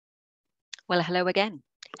Well, hello again.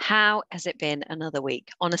 How has it been another week?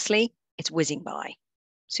 Honestly, it's whizzing by.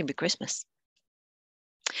 Soon be Christmas.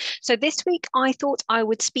 So this week, I thought I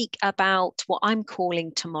would speak about what I'm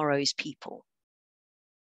calling tomorrow's people.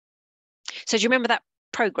 So do you remember that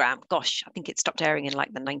program? Gosh, I think it stopped airing in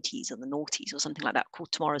like the 90s or the noughties or something like that,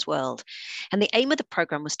 called Tomorrow's World. And the aim of the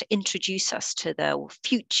program was to introduce us to the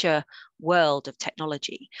future world of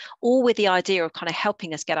technology, all with the idea of kind of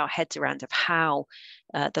helping us get our heads around of how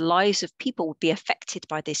the lives of people would be affected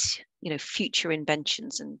by this, future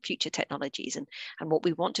inventions and future technologies and what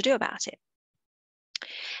we want to do about it.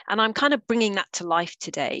 And I'm kind of bringing that to life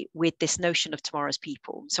today with this notion of tomorrow's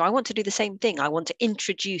people. So I want to do the same thing. I want to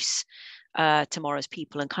introduce tomorrow's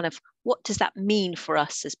people and kind of what does that mean for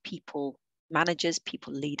us as people managers,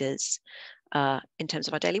 people leaders in terms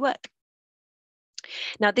of our daily work.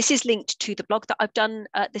 Now, this is linked to the blog that I've done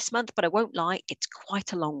this month, but I won't lie, it's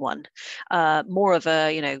quite a long one. More of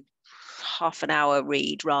a, half an hour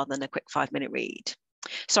read rather than a quick 5-minute read.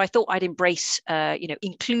 So I thought I'd embrace,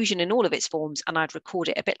 inclusion in all of its forms, and I'd record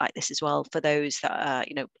it a bit like this as well for those that,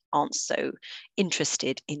 aren't so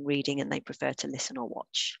interested in reading and they prefer to listen or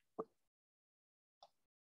watch.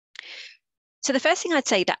 So the first thing I'd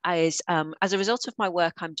say that is, as a result of my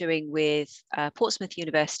work I'm doing with Portsmouth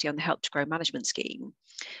University on the Help to Grow management scheme,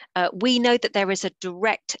 we know that there is a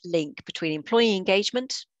direct link between employee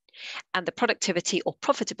engagement and the productivity or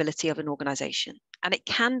profitability of an organization. And it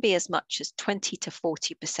can be as much as 20 to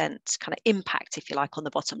 40% kind of impact, if you like, on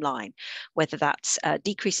the bottom line, whether that's a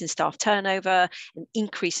decrease in staff turnover, an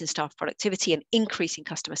increase in staff productivity, an increase in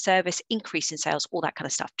customer service, increase in sales, all that kind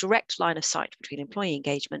of stuff. Direct line of sight between employee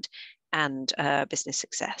engagement and business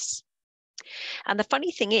success. And the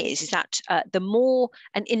funny thing is that the more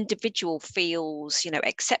an individual feels,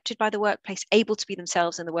 accepted by the workplace, able to be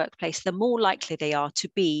themselves in the workplace, the more likely they are to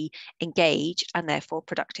be engaged and therefore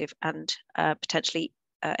productive and potentially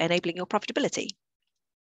enabling your profitability.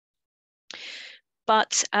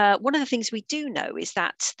 But one of the things we do know is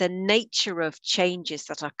that the nature of changes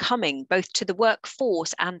that are coming both to the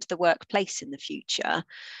workforce and the workplace in the future,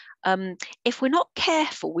 if we're not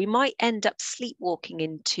careful, we might end up sleepwalking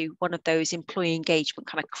into one of those employee engagement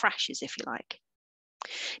kind of crashes, if you like.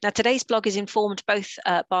 Now, today's blog is informed both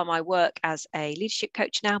by my work as a leadership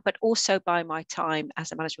coach now, but also by my time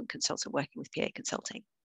as a management consultant working with PA Consulting.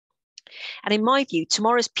 And in my view,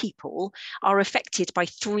 tomorrow's people are affected by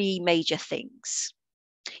 3 major things.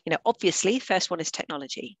 Obviously, the first one is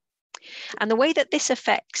technology. And the way that this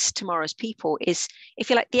affects tomorrow's people is, if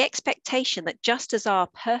you like, the expectation that just as our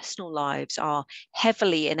personal lives are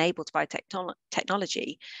heavily enabled by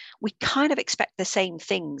technology, we kind of expect the same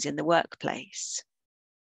things in the workplace.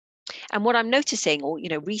 And what I'm noticing, or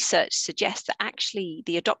research suggests that actually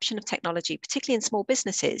the adoption of technology, particularly in small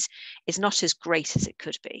businesses, is not as great as it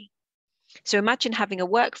could be. So imagine having a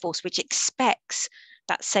workforce which expects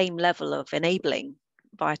that same level of enabling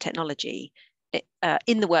via technology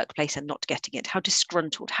in the workplace and not getting it. How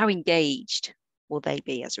disgruntled, how engaged will they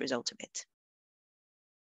be as a result of it?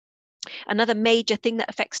 Another major thing that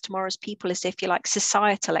affects tomorrow's people is, if you like,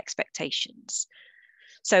 societal expectations.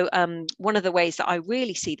 So one of the ways that I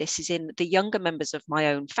really see this is in the younger members of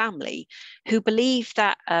my own family who believe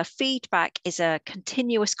that feedback is a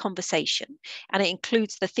continuous conversation, and it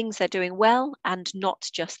includes the things they're doing well and not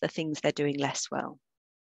just the things they're doing less well.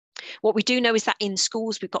 What we do know is that in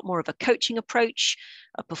schools, we've got more of a coaching approach,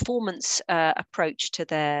 a performance approach to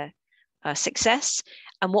their success.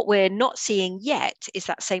 And what we're not seeing yet is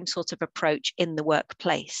that same sort of approach in the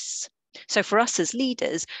workplace. So for us as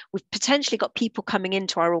leaders, we've potentially got people coming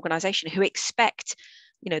into our organization who expect,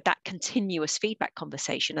 that continuous feedback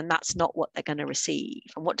conversation, and that's not what they're going to receive.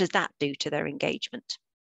 And what does that do to their engagement?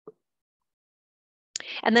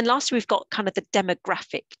 And then lastly, we've got kind of the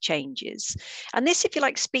demographic changes. And this, if you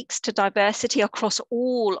like, speaks to diversity across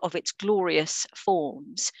all of its glorious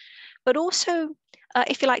forms, but also,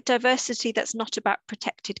 if you like, diversity that's not about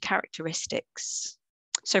protected characteristics.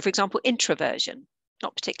 So for example, introversion,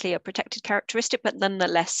 not particularly a protected characteristic, but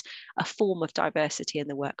nonetheless a form of diversity in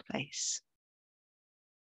the workplace.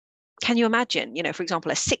 Can you imagine, for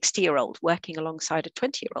example, a 60-year-old working alongside a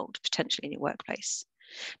 20-year-old potentially in your workplace?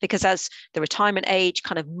 Because as the retirement age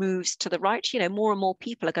kind of moves to the right, more and more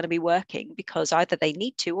people are going to be working because either they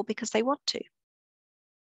need to or because they want to.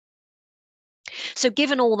 So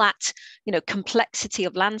given all that, complexity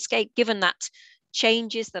of landscape, given that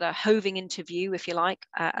changes that are hoving into view, if you like,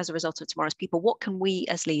 as a result of tomorrow's people, what can we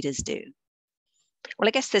as leaders do? Well,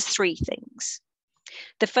 I guess there's 3 things.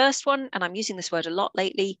 The first one, and I'm using this word a lot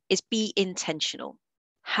lately, is be intentional.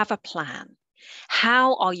 Have a plan.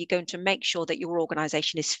 How are you going to make sure that your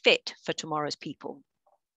organization is fit for tomorrow's people?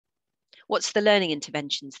 What's the learning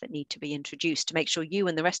interventions that need to be introduced to make sure you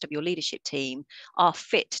and the rest of your leadership team are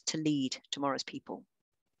fit to lead tomorrow's people?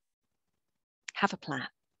 Have a plan.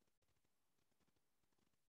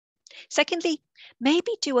 Secondly,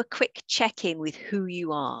 maybe do a quick check-in with who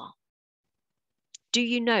you are. Do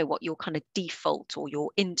you know what your kind of default or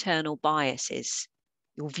your internal bias is?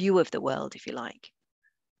 Your view of the world, if you like.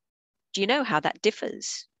 Do you know how that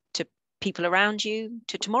differs to people around you,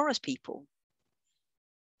 to tomorrow's people?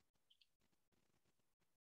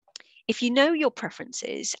 If you know your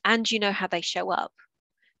preferences and you know how they show up,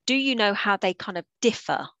 do you know how they kind of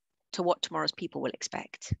differ to what tomorrow's people will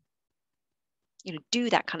expect? You know, do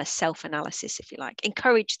that kind of self-analysis, if you like.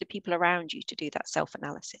 Encourage the people around you to do that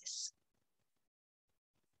self-analysis.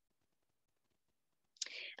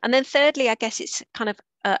 And then thirdly, I guess it's kind of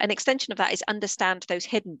an extension of that is understand those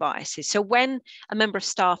hidden biases. So when a member of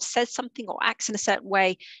staff says something or acts in a certain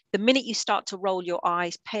way, the minute you start to roll your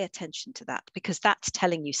eyes, pay attention to that, because that's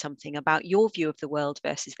telling you something about your view of the world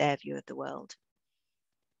versus their view of the world.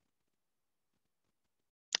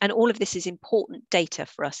 And all of this is important data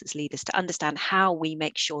for us as leaders to understand how we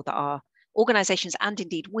make sure that our organizations and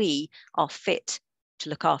indeed we are fit to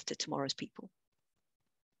look after tomorrow's people.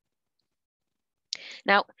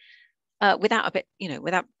 Now, without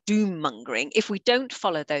doom mongering, if we don't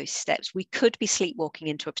follow those steps, we could be sleepwalking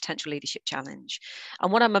into a potential leadership challenge.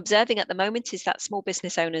 And what I'm observing at the moment is that small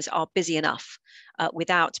business owners are busy enough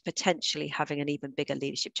without potentially having an even bigger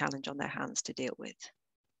leadership challenge on their hands to deal with.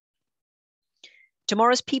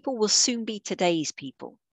 Tomorrow's people will soon be today's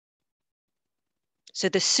people. So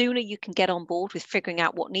the sooner you can get on board with figuring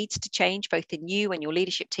out what needs to change, both in you and your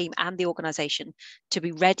leadership team and the organization, to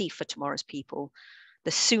be ready for tomorrow's people,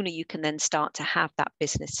 the sooner you can then start to have that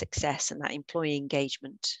business success and that employee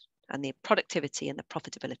engagement and the productivity and the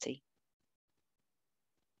profitability.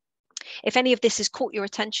 If any of this has caught your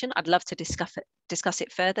attention, I'd love to discuss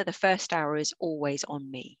it further. The first hour is always on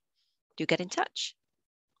me. Do get in touch.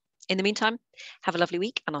 In the meantime, have a lovely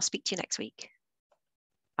week and I'll speak to you next week.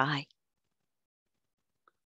 Bye.